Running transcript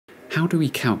how do we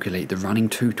calculate the running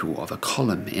total of a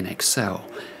column in Excel?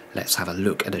 Let's have a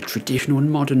look at a traditional and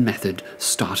modern method,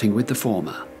 starting with the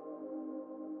former.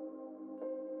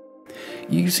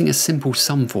 Using a simple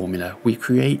sum formula, we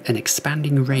create an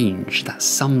expanding range that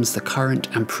sums the current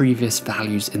and previous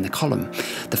values in the column.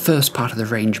 The first part of the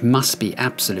range must be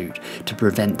absolute to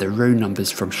prevent the row numbers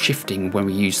from shifting when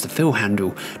we use the fill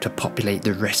handle to populate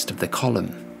the rest of the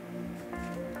column.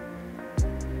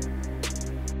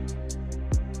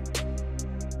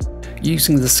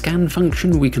 Using the scan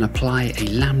function, we can apply a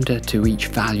lambda to each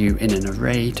value in an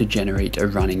array to generate a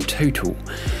running total.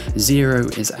 0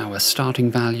 is our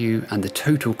starting value and the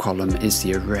total column is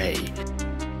the array.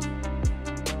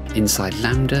 Inside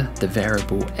lambda, the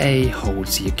variable a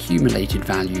holds the accumulated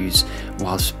values,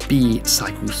 whilst b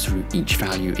cycles through each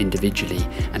value individually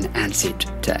and adds it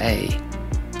to a.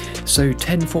 So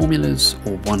 10 formulas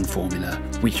or one formula,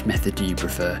 which method do you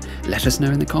prefer? Let us know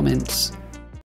in the comments.